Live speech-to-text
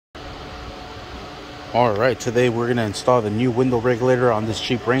Alright, today we're going to install the new window regulator on this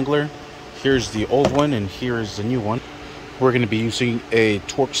Jeep Wrangler. Here's the old one and here's the new one. We're going to be using a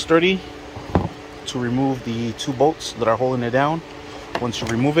torque sturdy to remove the two bolts that are holding it down. Once you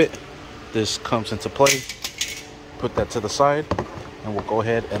remove it, this comes into play. Put that to the side and we'll go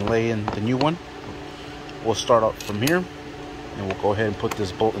ahead and lay in the new one. We'll start out from here and we'll go ahead and put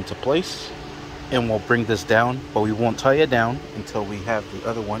this bolt into place. And we'll bring this down, but we won't tie it down until we have the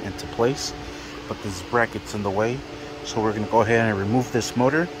other one into place. But this bracket's in the way, so we're going to go ahead and remove this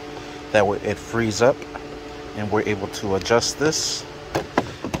motor. That way it frees up and we're able to adjust this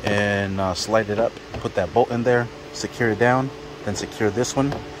and slide it up, put that bolt in there, secure it down, then secure this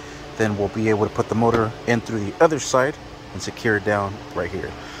one. Then we'll be able to put the motor in through the other side and secure it down right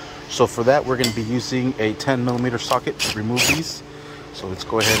here. So for that, we're going to be using a 10mm socket to remove these. So let's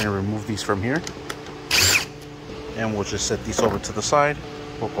go ahead and remove these from here, and we'll just set these over to the side.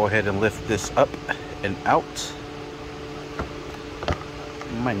 We'll go ahead and lift this up and out.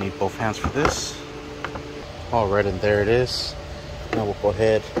 You might need both hands for this. All right, and there it is. Now we'll go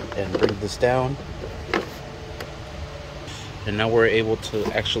ahead and bring this down. And now we're able to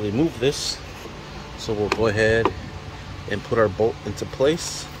actually move this. So we'll go ahead and put our bolt into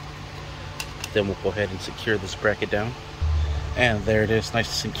place. Then we'll go ahead and secure this bracket down. And there it is,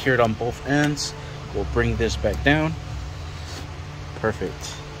 nice and secured on both ends. We'll bring this back down.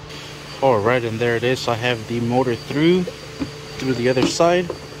 Perfect. All right, and there it is. I have the motor through the other side.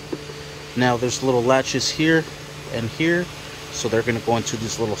 Now there's little latches here and here, so they're going to go into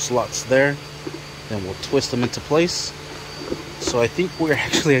these little slots there. Then we'll twist them into place. So I think we're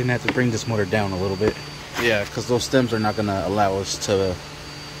actually going to have to bring this motor down a little bit. Yeah, because those stems are not going to allow us to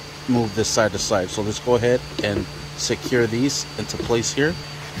move this side to side. So let's go ahead and secure these into place here.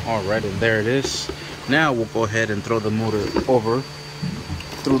 All right, and there it is. Now we'll go ahead and throw the motor over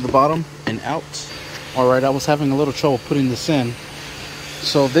through the bottom and out. All right, I was having a little trouble putting this in,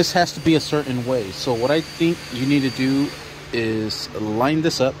 so this has to be a certain way. So what I think you need to do is line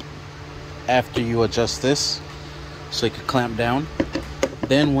this up after you adjust this so it can clamp down.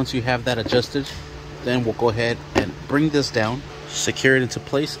 Then once you have that adjusted, then we'll go ahead and bring this down, secure it into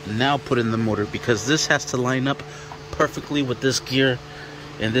place. Now put in the motor, because this has to line up perfectly with this gear,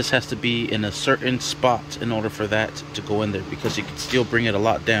 and this has to be in a certain spot in order for that to go in there, because you can still bring it a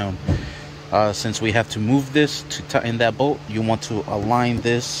lot down. Since we have to move this to tighten that bolt, you want to align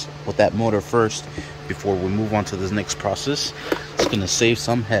this with that motor first before we move on to this next process. It's going to save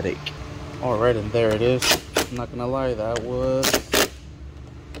some headache. All right, and there it is. I'm not gonna lie, that was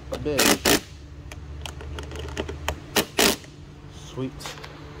a bit sweet.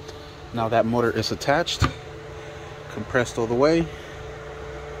 Now that motor is attached, compressed all the way.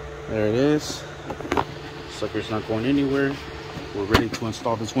 There it is. Sucker's not going anywhere. We're ready to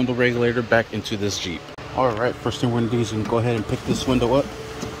install this window regulator back into this Jeep. All right, first thing we're gonna do is go ahead and pick this window up.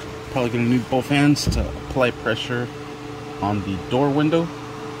 Probably gonna need both hands to apply pressure on the door window,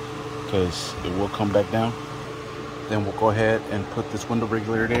 because it will come back down. Then we'll go ahead and put this window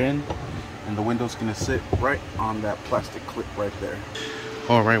regulator in, and the window's gonna sit right on that plastic clip right there.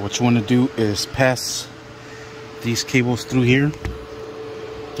 All right, what you wanna do is pass these cables through here,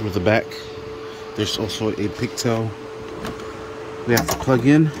 through the back. There's also a pigtail we have to plug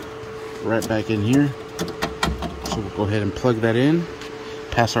in right back in here. So we'll go ahead and plug that in,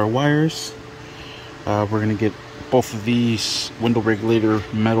 pass our wires. We're gonna get both of these window regulator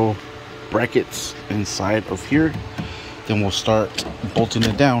metal brackets inside of here. Then we'll start bolting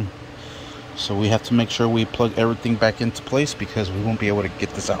it down. So we have to make sure we plug everything back into place, because we won't be able to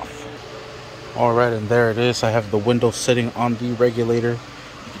get this off. All right, and there it is. I have the window sitting on the regulator.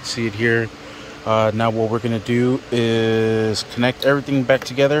 You can see it here. Now what we're gonna do is connect everything back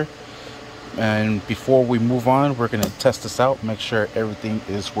together, and before we move on, we're gonna test this out, make sure everything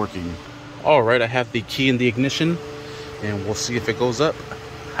is working. All right, I have the key in the ignition, and we'll see if it goes up.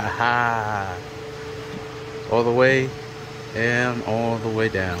 Haha, all the way and all the way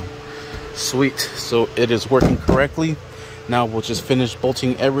down. Sweet. So it is working correctly. Now we'll just finish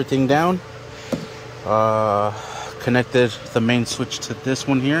bolting everything down. Connected the main switch to this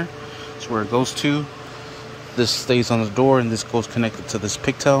one here. That's where it goes to. This stays on the door, and this goes connected to this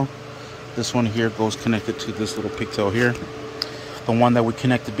pigtail. This one here goes connected to this little pigtail here. The one that we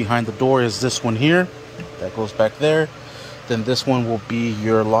connected behind the door is this one here. That goes back there. Then this one will be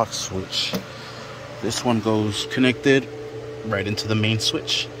your lock switch. This one goes connected right into the main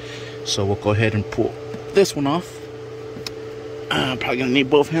switch. So we'll go ahead and pull this one off. I'm probably gonna need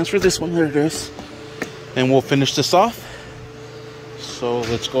both hands for this one. There it is. And we'll finish this off. So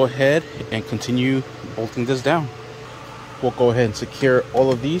let's go ahead and continue bolting this down. we'll go ahead and secure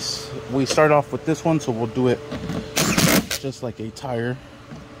all of these. We start off with this one, so we'll do it just like a tire.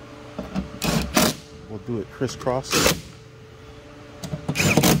 We'll do it crisscross.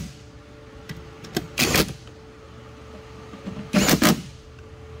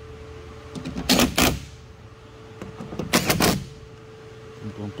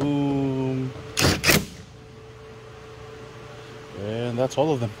 Boom, boom. And that's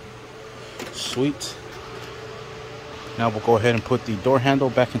all of them. Sweet. Now we'll go ahead and put the door handle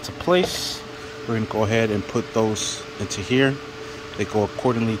back into place. We're going to go ahead and put those into here. They go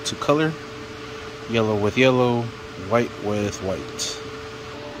accordingly to color. Yellow with yellow, white with white.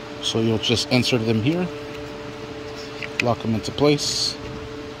 So you'll just insert them here. Lock them into place.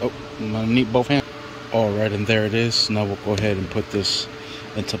 Oh, I'm going to need both hands. Alright, and there it is. Now we'll go ahead and put this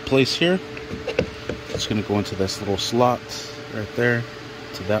into place here. It's going to go into this little slot right there,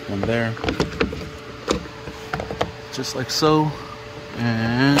 to that one there. Just like so.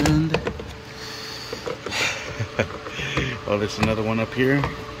 And oh, there's another one up here.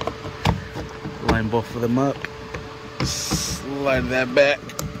 Line both of them up, slide that back,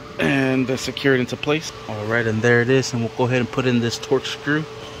 and secure it into place. All right, and there it is, and we'll go ahead and put in this torque screw.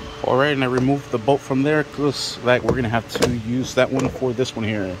 All right, and I removed the bolt from there because like we're gonna have to use that one for this one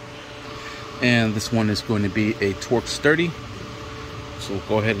here, and this one is going to be a torque sturdy. So we'll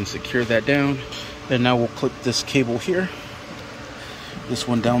go ahead and secure that down. And now we'll clip this cable here, this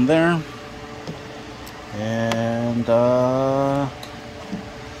one down there, and I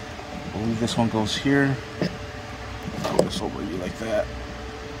believe this one goes here. Throw this over you like that.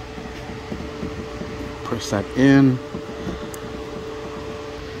 Press that in.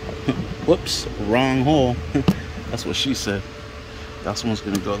 Whoops, wrong hole. That's what she said. That one's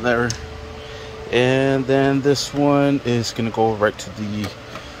gonna go there. And then this one is gonna go right to the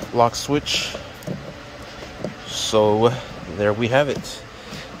lock switch. So there we have it.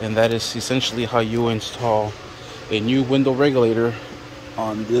 And that is essentially how you install a new window regulator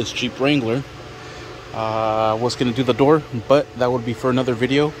on this Jeep Wrangler. I was gonna do the door, but that would be for another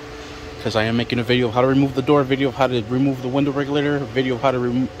video, because I am making a video of how to remove the door, a video of how to remove the window regulator, a video of how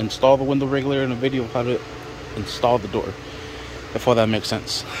to install the window regulator, and a video of how to install the door, if all that makes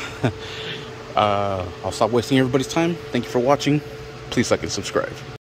sense. I'll stop wasting everybody's time. Thank you for watching. Please like and subscribe.